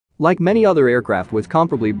Like many other aircraft with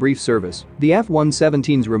comparably brief service, the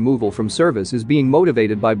F-117's removal from service is being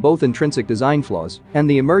motivated by both intrinsic design flaws and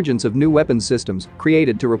the emergence of new weapons systems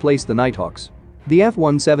created to replace the Nighthawks. The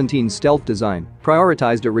F-117's stealth design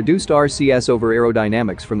prioritized a reduced RCS over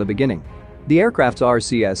aerodynamics from the beginning. The aircraft's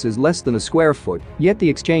RCS is less than a square foot, yet the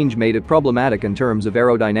exchange made it problematic in terms of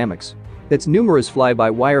aerodynamics. Its numerous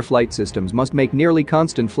fly-by-wire flight systems must make nearly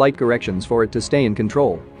constant flight corrections for it to stay in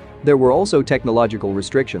control. There were also technological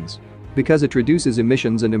restrictions. Because it reduces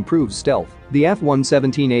emissions and improves stealth, the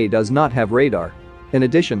F-117A does not have radar. In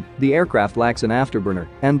addition, the aircraft lacks an afterburner,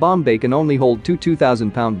 and bomb bay can only hold two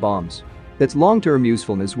 2,000-pound bombs. Its long-term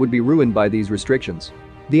usefulness would be ruined by these restrictions.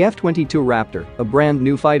 The F-22 Raptor, a brand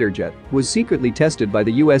new fighter jet, was secretly tested by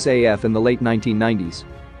the USAF in the late 1990s.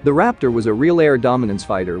 The Raptor was a real air dominance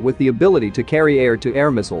fighter with the ability to carry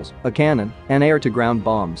air-to-air missiles, a cannon, and air-to-ground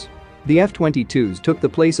bombs. The F-22s took the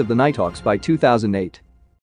place of the Nighthawks by 2008.